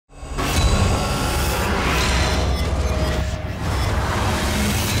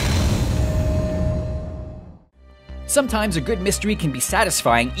Sometimes a good mystery can be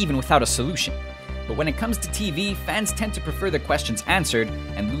satisfying even without a solution. But when it comes to TV, fans tend to prefer their questions answered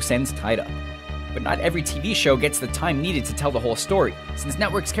and loose ends tied up. But not every TV show gets the time needed to tell the whole story, since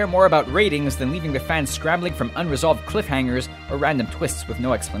networks care more about ratings than leaving their fans scrambling from unresolved cliffhangers or random twists with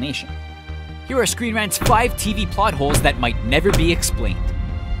no explanation. Here are Screen Rant's 5 TV plot holes that might never be explained.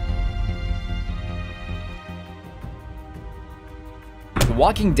 The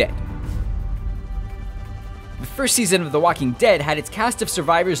Walking Dead. The first season of The Walking Dead had its cast of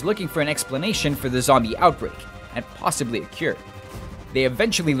survivors looking for an explanation for the zombie outbreak, and possibly a cure. They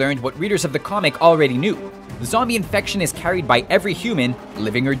eventually learned what readers of the comic already knew. The zombie infection is carried by every human,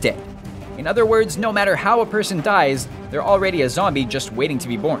 living or dead. In other words, no matter how a person dies, they're already a zombie just waiting to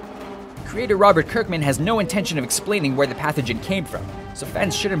be born. Creator Robert Kirkman has no intention of explaining where the pathogen came from, so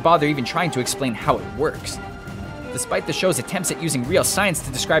fans shouldn't bother even trying to explain how it works. Despite the show's attempts at using real science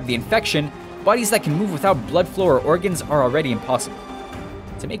to describe the infection, bodies that can move without blood flow or organs are already impossible.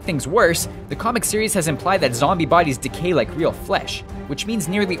 To make things worse, the comic series has implied that zombie bodies decay like real flesh, which means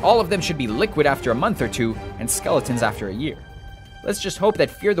nearly all of them should be liquid after a month or two and skeletons after a year. Let's just hope that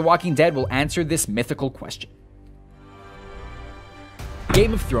Fear the Walking Dead will answer this mythical question.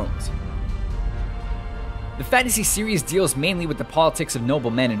 Game of Thrones. The fantasy series deals mainly with the politics of noble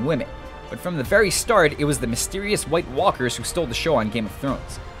men and women, but from the very start, it was the mysterious White Walkers who stole the show on Game of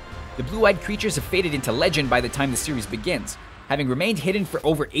Thrones. The blue-eyed creatures have faded into legend by the time the series begins, having remained hidden for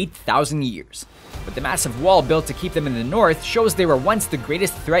over 8,000 years. But the massive wall built to keep them in the north shows they were once the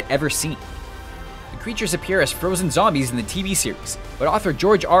greatest threat ever seen. The creatures appear as frozen zombies in the TV series, but author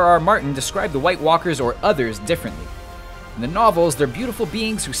George R.R. Martin described the White Walkers or others differently. In the novels, they're beautiful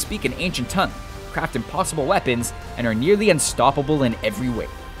beings who speak an ancient tongue, craft impossible weapons, and are nearly unstoppable in every way.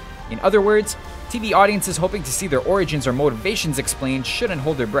 In other words, TV audiences hoping to see their origins or motivations explained shouldn't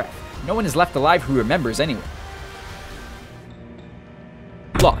hold their breath. No one is left alive who remembers anyway.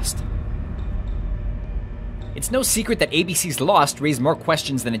 Lost. It's no secret that ABC's Lost raised more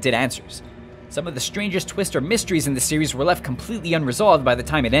questions than it did answers. Some of the strangest twists or mysteries in the series were left completely unresolved by the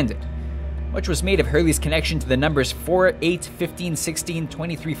time it ended. Much was made of Hurley's connection to the numbers 4, 8, 15, 16,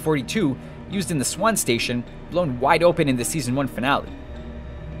 23, 42 used in the Swan Station, blown wide open in the season 1 finale.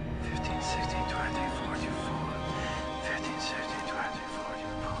 15, 16, 20, 44, 15, 16, 20,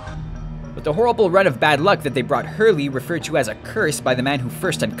 44. But the horrible run of bad luck that they brought Hurley, referred to as a curse by the man who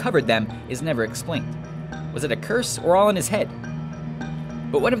first uncovered them, is never explained. Was it a curse or all in his head?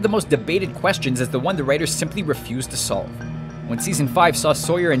 But one of the most debated questions is the one the writers simply refused to solve. When Season 5 saw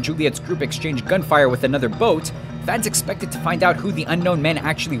Sawyer and Juliet's group exchange gunfire with another boat, fans expected to find out who the unknown men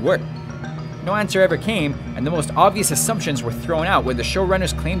actually were. No answer ever came, and the most obvious assumptions were thrown out when the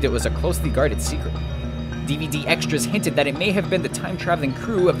showrunners claimed it was a closely guarded secret. DVD extras hinted that it may have been the time-traveling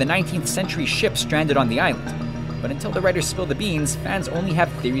crew of the 19th century ship stranded on the island. But until the writers spill the beans, fans only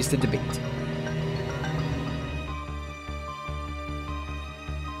have theories to debate.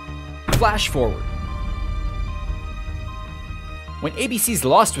 FlashForward. When ABC's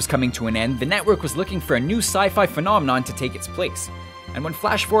Lost was coming to an end, the network was looking for a new sci-fi phenomenon to take its place. And when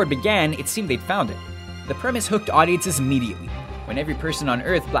FlashForward began, it seemed they'd found it. The premise hooked audiences immediately, when every person on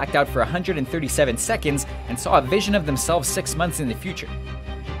Earth blacked out for 137 seconds and saw a vision of themselves 6 months in the future.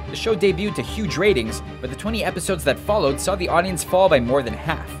 The show debuted to huge ratings, but the 20 episodes that followed saw the audience fall by more than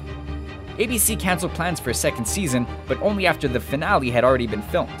half. ABC canceled plans for a second season, but only after the finale had already been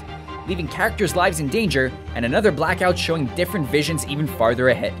filmed, leaving characters' lives in danger and another blackout showing different visions even farther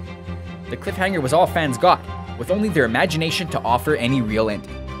ahead. The cliffhanger was all fans got, with only their imagination to offer any real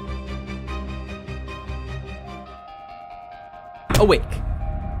ending. Awake.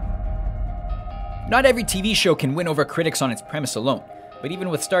 Not every TV show can win over critics on its premise alone, but even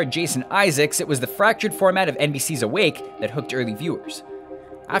with star Jason Isaacs, it was the fractured format of NBC's Awake that hooked early viewers.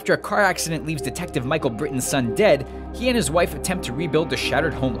 After a car accident leaves Detective Michael Britton's son dead, he and his wife attempt to rebuild their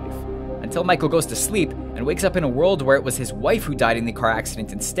shattered home life, until Michael goes to sleep and wakes up in a world where it was his wife who died in the car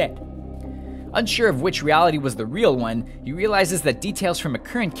accident instead. Unsure of which reality was the real one, he realizes that details from a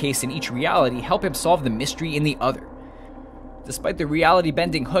current case in each reality help him solve the mystery in the other. Despite the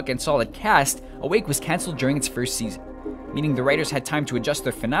reality-bending hook and solid cast, Awake was cancelled during its first season, meaning the writers had time to adjust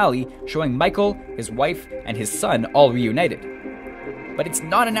their finale, showing Michael, his wife, and his son all reunited. But it's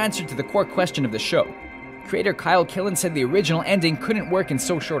not an answer to the core question of the show. Creator Kyle Killen said the original ending couldn't work in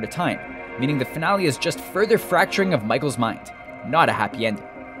so short a time, meaning the finale is just further fracturing of Michael's mind, not a happy ending.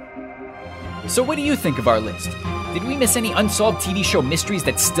 So what do you think of our list? Did we miss any unsolved TV show mysteries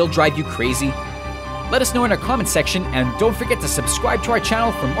that still drive you crazy? Let us know in our comment section, and don't forget to subscribe to our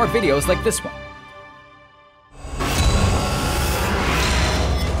channel for more videos like this one.